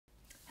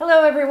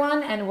Hello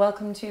everyone and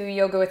welcome to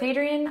Yoga with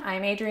Adriene.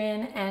 I'm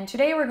Adriene and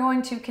today we're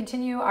going to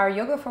continue our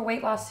Yoga for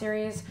Weight Loss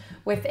series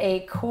with a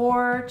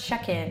core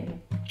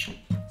check-in.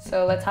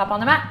 So let's hop on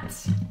the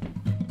mat.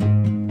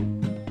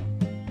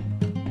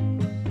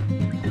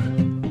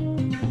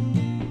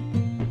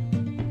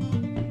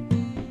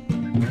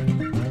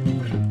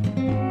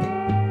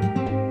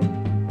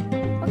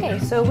 Okay,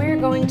 so we're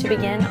going to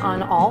begin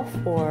on all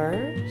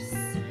fours.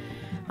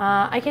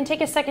 I can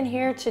take a second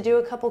here to do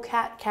a couple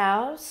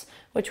cat-cows,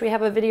 which we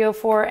have a video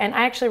for, and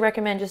I actually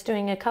recommend just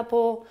doing a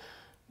couple,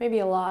 maybe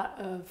a lot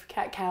of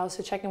cat-cows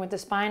to check in with the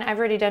spine. I've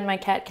already done my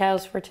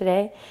cat-cows for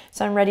today,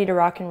 so I'm ready to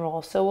rock and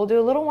roll. So we'll do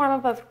a little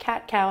warm-up of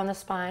cat-cow on the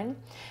spine.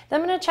 Then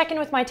I'm going to check in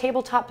with my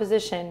tabletop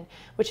position,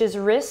 which is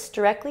wrists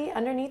directly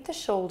underneath the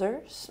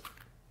shoulders,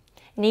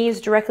 knees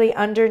directly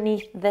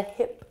underneath the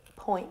hip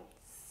points.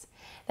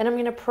 Then I'm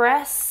going to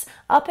press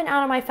up and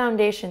out of my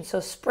foundation, so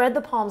spread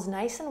the palms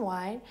nice and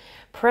wide,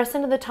 press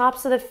into the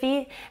tops of the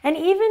feet, and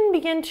even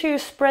begin to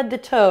spread the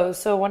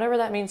toes, so whatever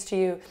that means to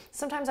you.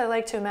 Sometimes I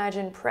like to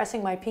imagine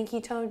pressing my pinky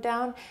toe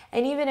down,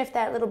 and even if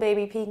that little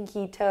baby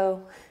pinky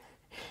toe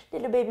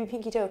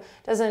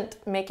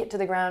doesn't make it to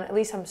the ground, at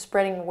least I'm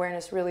spreading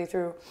awareness really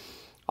through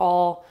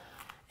all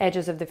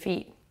edges of the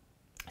feet.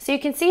 So you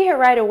can see here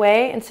right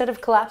away, instead of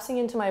collapsing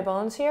into my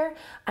bones here,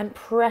 I'm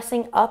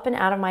pressing up and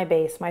out of my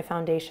base, my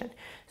foundation.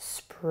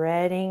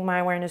 Spreading my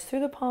awareness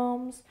through the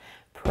palms,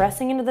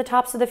 pressing into the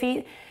tops of the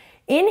feet.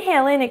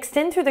 Inhale in,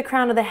 extend through the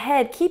crown of the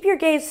head. Keep your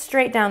gaze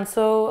straight down.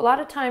 So a lot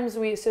of times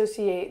we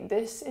associate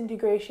this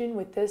integration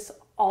with this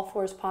all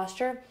fours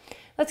posture.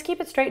 Let's keep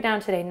it straight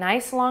down today.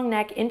 Nice long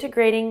neck,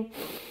 integrating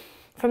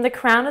from the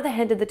crown of the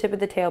head to the tip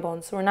of the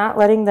tailbone. So we're not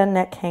letting the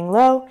neck hang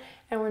low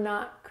and we're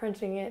not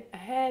crunching it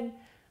ahead,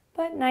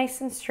 but nice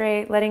and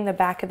straight, letting the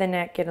back of the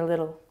neck get a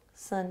little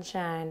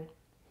sunshine.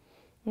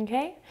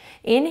 Okay?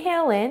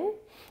 Inhale in.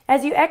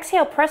 As you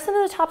exhale, press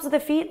into the tops of the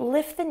feet,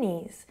 lift the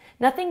knees.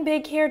 Nothing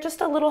big here, just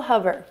a little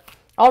hover.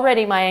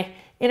 Already my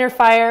inner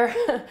fire,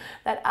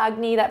 that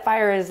Agni, that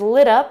fire is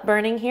lit up,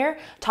 burning here.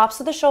 Tops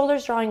of the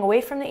shoulders drawing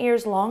away from the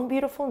ears, long,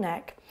 beautiful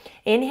neck.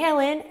 Inhale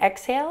in,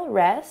 exhale,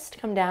 rest,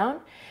 come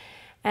down.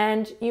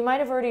 And you might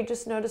have already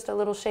just noticed a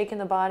little shake in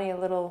the body, a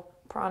little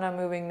prana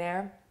moving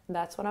there.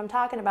 That's what I'm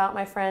talking about,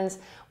 my friends.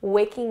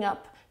 Waking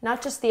up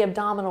not just the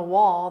abdominal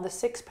wall, the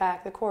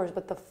six-pack, the cores,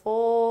 but the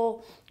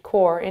full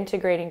core,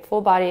 integrating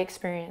full body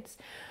experience.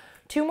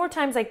 2 more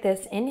times like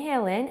this.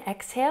 Inhale in,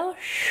 exhale,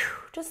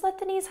 just let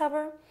the knees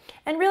hover.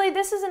 And really,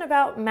 this isn't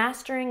about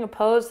mastering a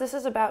pose. This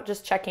is about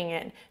just checking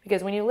in.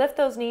 Because when you lift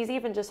those knees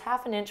even just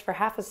half an inch for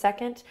half a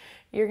second,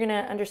 you're going to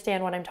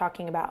understand what I'm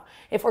talking about.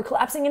 If we're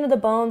collapsing into the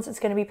bones, it's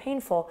going to be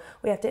painful.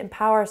 We have to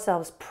empower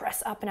ourselves,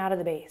 press up and out of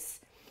the base.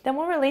 Then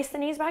we'll release the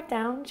knees back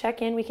down,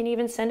 check in. We can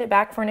even send it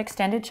back for an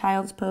extended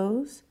child's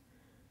pose.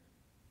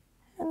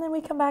 And then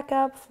we come back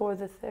up for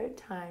the 3rd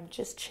time,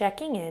 just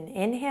checking in.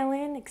 Inhale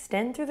in,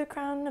 extend through the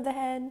crown of the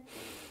head.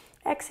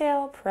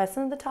 Exhale, press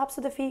into the tops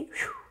of the feet.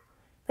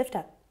 Lift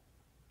up.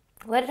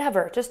 Let it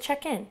hover, just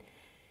check in.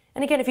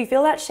 And again, if you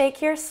feel that shake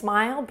here,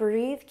 smile,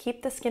 breathe,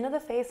 keep the skin of the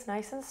face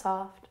nice and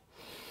soft.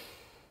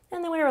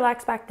 And then we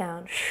relax back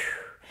down.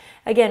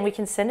 Again, we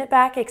can send it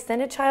back,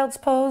 extended child's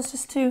pose,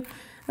 just to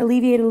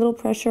alleviate a little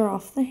pressure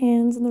off the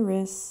hands and the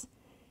wrists.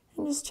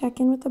 And just check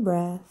in with the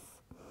breath.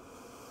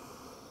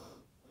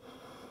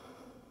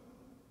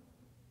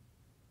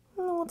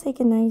 And then we'll take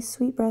a nice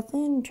sweet breath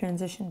in,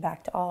 transition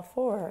back to all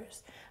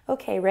fours.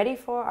 Okay, ready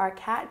for our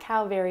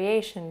cat-cow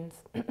variations.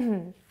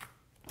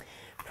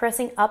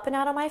 Pressing up and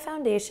out of my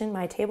foundation,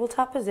 my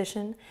tabletop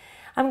position.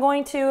 I'm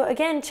going to,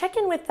 again, check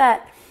in with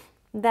that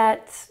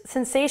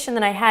sensation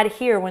that I had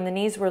here when the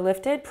knees were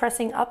lifted,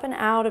 pressing up and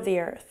out of the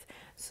earth.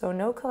 So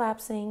no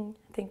collapsing.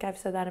 I think I've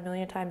said that a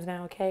million times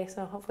now, okay?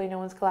 So hopefully no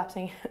one's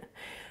collapsing.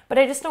 But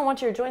I just don't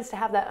want your joints to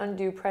have that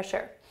undue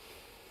pressure.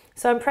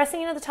 So I'm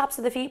pressing into the tops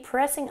of the feet,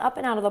 pressing up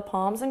and out of the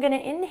palms. I'm going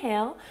to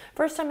inhale.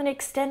 First, I'm going to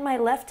extend my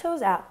left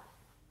toes out.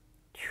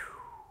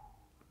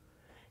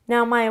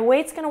 Now my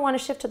weight's going to want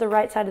to shift to the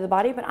right side of the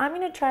body, but I'm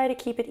going to try to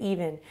keep it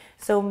even.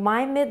 So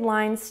my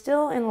midline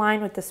still in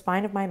line with the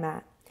spine of my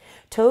mat.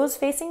 Toes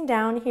facing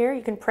down here.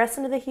 You can press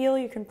into the heel.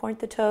 You can point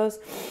the toes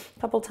a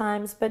couple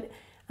times, but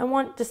I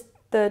want just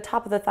the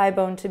top of the thigh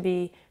bone to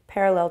be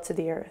parallel to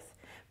the earth.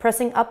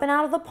 Pressing up and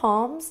out of the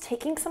palms,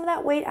 taking some of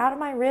that weight out of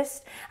my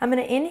wrist. I'm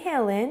going to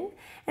inhale in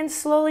and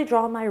slowly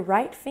draw my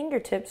right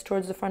fingertips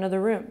towards the front of the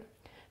room.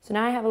 So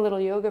now I have a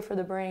little yoga for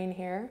the brain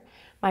here.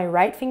 My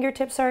right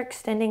fingertips are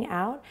extending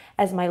out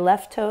as my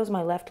left toes,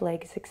 my left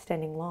leg is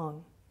extending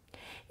long.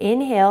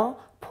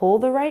 Inhale, pull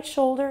the right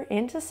shoulder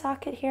into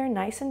socket here,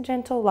 nice and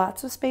gentle,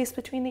 lots of space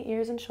between the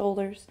ears and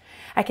shoulders.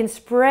 I can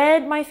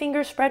spread my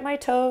fingers, spread my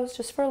toes,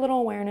 just for a little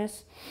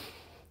awareness.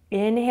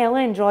 Inhale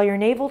in, draw your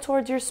navel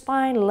towards your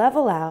spine,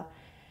 level out.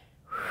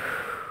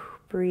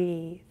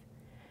 Breathe.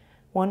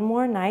 One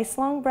more nice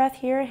long breath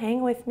here,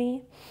 hang with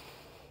me.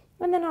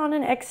 And then on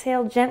an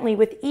exhale, gently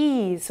with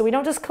ease. So we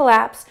don't just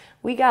collapse,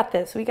 we got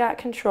this, we got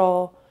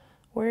control.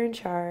 We're in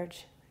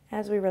charge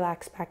as we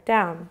relax back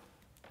down.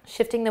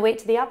 Shifting the weight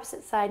to the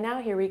opposite side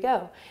now, here we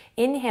go.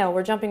 Inhale,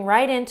 we're jumping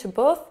right into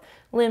both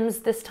limbs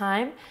this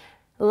time.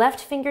 Left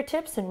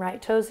fingertips and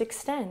right toes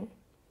extend.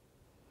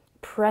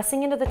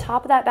 Pressing into the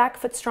top of that back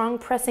foot strong,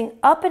 pressing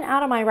up and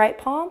out of my right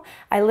palm,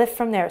 I lift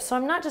from there. So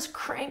I'm not just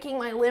cranking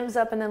my limbs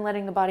up and then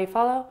letting the body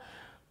follow.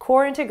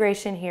 Core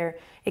integration here,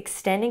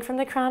 extending from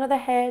the crown of the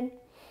head,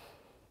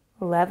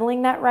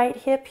 leveling that right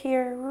hip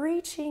here,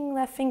 reaching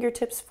left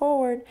fingertips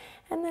forward,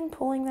 and then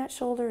pulling that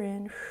shoulder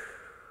in.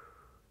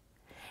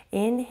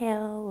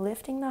 Inhale,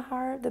 lifting the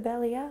heart, the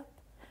belly up,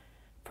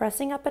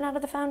 pressing up and out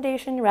of the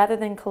foundation rather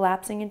than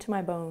collapsing into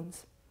my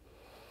bones.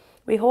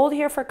 We hold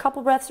here for a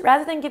couple breaths.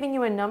 Rather than giving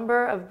you a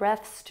number of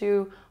breaths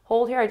to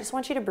hold here, I just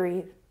want you to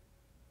breathe.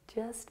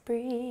 Just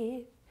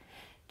breathe.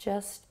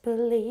 Just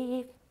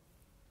believe.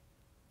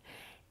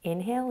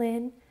 Inhale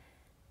in.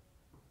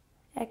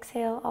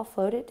 Exhale, I'll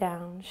float it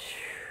down.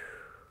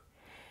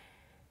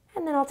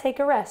 And then I'll take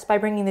a rest by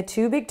bringing the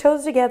two big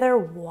toes together,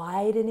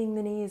 widening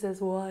the knees as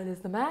wide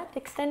as the mat.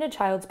 Extended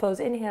child's pose.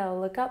 Inhale,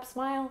 look up,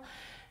 smile,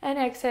 and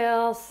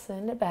exhale,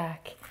 send it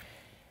back.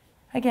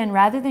 Again,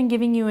 rather than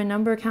giving you a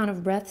number count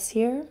of breaths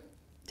here,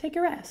 take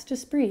a rest,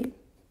 just breathe.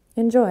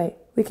 Enjoy.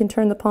 We can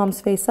turn the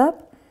palms face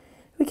up.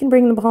 We can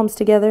bring the palms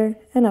together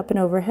and up and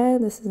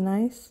overhead. This is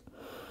nice.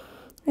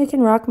 I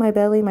can rock my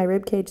belly, my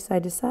rib cage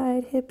side to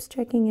side, hips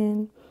checking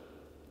in.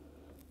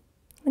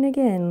 And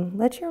again,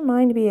 let your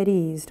mind be at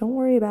ease. Don't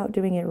worry about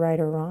doing it right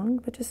or wrong,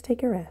 but just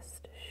take a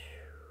rest.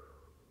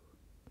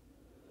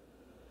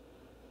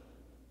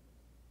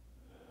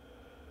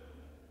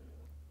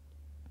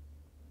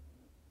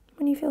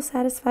 When you feel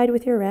satisfied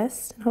with your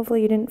rest, and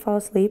hopefully you didn't fall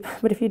asleep,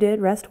 but if you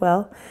did, rest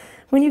well.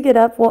 When you get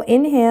up, we'll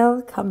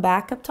inhale, come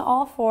back up to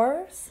all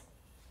fours.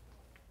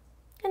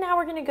 And now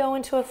we're going to go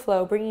into a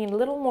flow, bringing a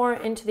little more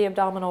into the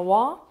abdominal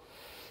wall.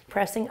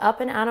 Pressing up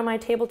and out of my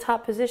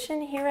tabletop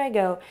position, here I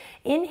go.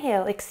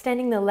 Inhale,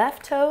 extending the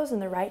left toes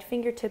and the right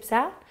fingertips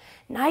out.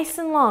 Nice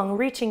and long,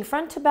 reaching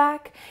front to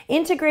back,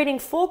 integrating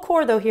full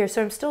core though here.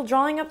 So I'm still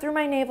drawing up through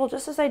my navel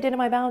just as I did in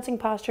my balancing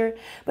posture.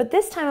 But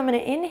this time I'm going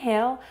to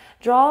inhale,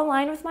 draw a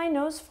line with my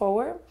nose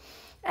forward,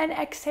 and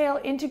exhale,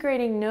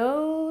 integrating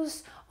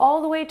nose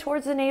all the way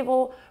towards the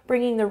navel,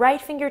 bringing the right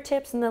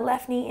fingertips and the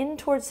left knee in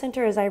towards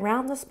center as I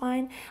round the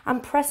spine. I'm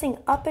pressing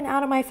up and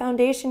out of my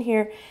foundation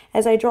here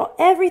as I draw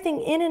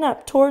everything in and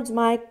up towards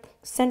my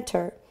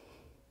center.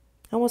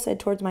 I almost said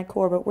towards my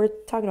core, but we're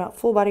talking about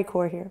full body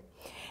core here.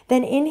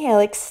 Then inhale,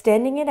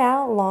 extending it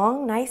out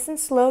long, nice and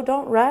slow,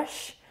 don't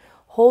rush.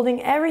 Holding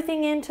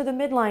everything into the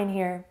midline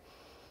here.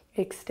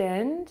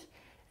 Extend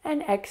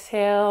and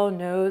exhale,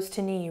 nose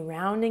to knee,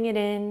 rounding it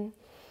in.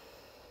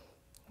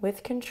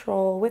 With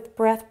control, with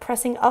breath,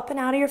 pressing up and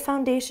out of your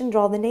foundation.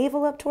 Draw the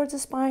navel up towards the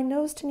spine,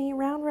 nose to knee,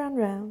 round, round,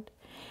 round.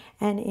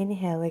 And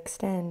inhale,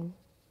 extend.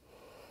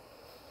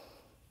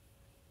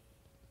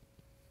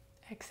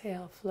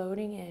 Exhale,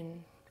 floating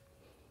in.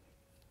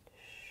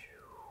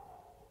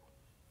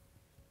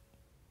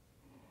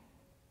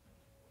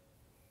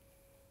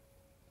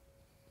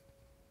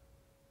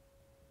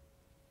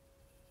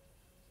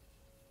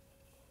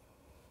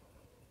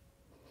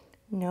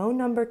 No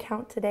number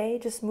count today,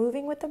 just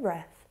moving with the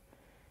breath.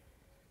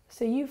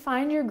 So you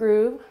find your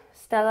groove,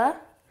 Stella,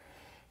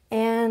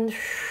 and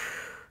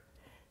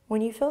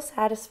when you feel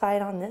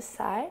satisfied on this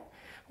side,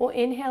 we'll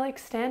inhale,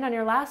 extend. On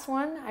your last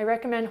one, I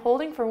recommend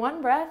holding for one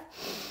breath,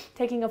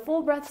 taking a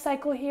full breath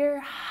cycle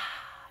here,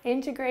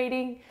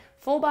 integrating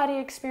full body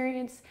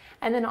experience,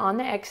 and then on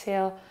the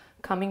exhale,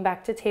 coming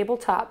back to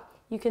tabletop.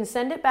 You can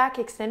send it back,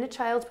 extended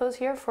child's pose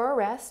here for a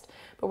rest,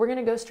 but we're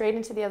gonna go straight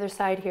into the other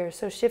side here.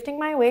 So shifting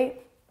my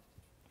weight,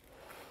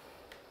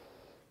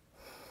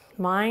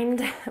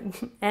 mind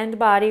and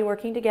body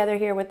working together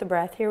here with the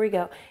breath. Here we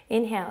go.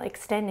 Inhale,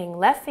 extending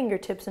left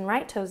fingertips and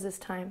right toes this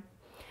time.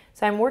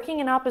 So I'm working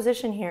in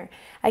opposition here.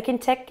 I can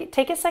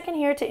take a second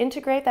here to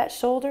integrate that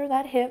shoulder,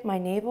 that hip, my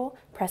navel,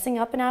 pressing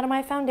up and out of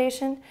my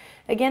foundation.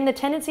 Again, the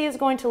tendency is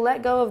going to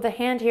let go of the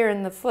hand here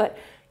and the foot.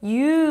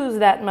 Use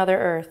that Mother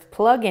Earth.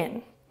 Plug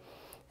in.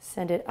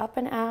 Send it up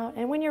and out.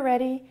 And when you're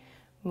ready,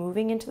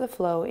 moving into the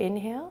flow.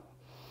 Inhale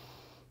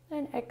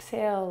and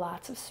exhale.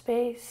 Lots of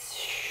space.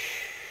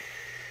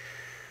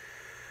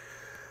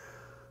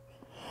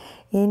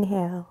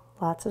 Inhale,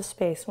 lots of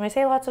space. When I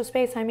say lots of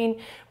space, I mean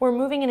we're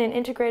moving in an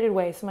integrated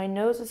way. So my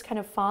nose is kind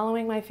of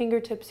following my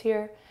fingertips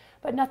here,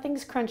 but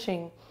nothing's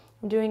crunching.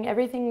 I'm doing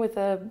everything with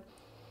an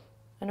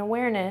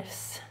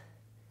awareness.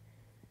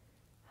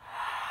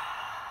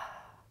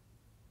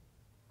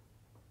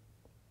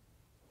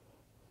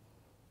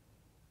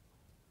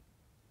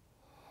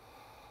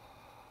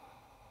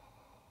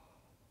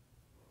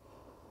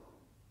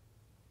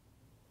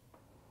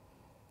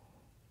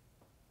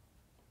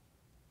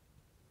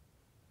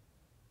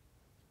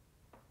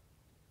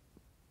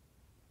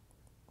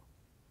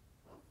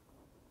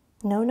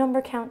 No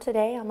number count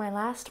today. On my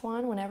last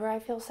one, whenever I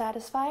feel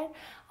satisfied,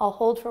 I'll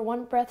hold for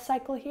one breath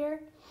cycle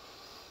here.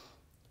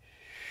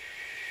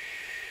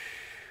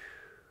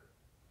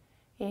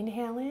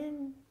 Inhale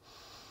in,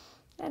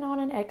 and on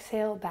an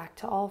exhale, back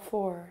to all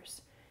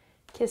fours.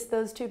 Kiss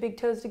those two big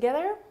toes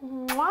together.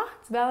 Mwah.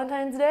 It's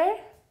Valentine's Day,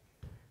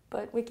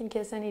 but we can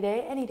kiss any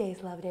day. Any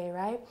day's love day,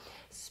 right?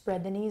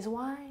 Spread the knees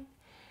wide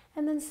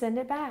and then send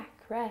it back.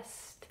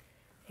 Rest.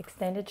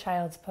 Extended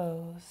child's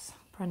pose.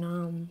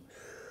 Pranam.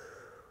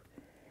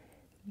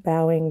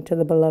 Bowing to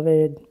the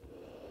beloved.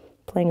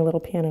 Playing a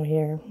little piano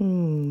here.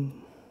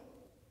 And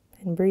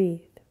breathe.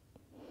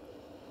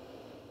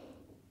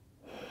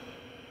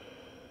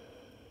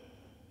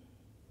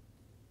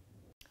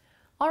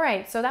 All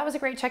right, so that was a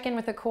great check-in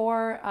with the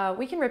core.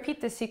 We can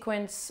repeat this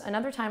sequence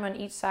another time on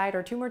each side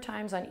or 2 more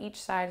times on each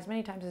side, as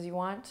many times as you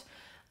want.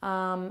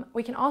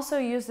 We can also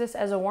use this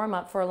as a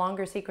warm-up for a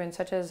longer sequence,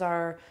 such as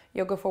our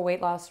Yoga for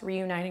Weight Loss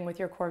Reuniting with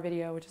Your Core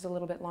video, which is a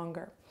little bit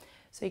longer.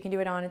 So you can do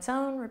it on its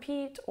own,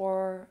 repeat,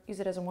 or use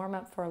it as a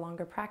warm-up for a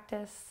longer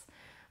practice.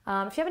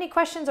 If you have any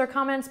questions or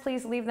comments,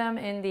 please leave them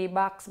in the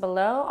box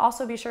below.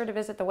 Also, be sure to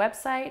visit the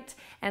website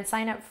and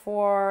sign up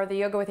for the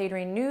Yoga with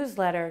Adriene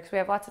newsletter, because we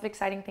have lots of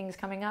exciting things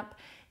coming up,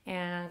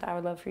 and I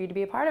would love for you to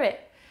be a part of it.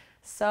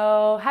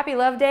 So happy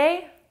Love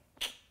Day,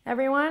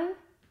 everyone.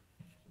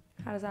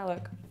 How does that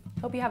look?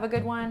 Hope you have a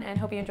good one and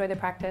hope you enjoy the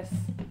practice.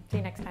 See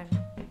you next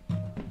time.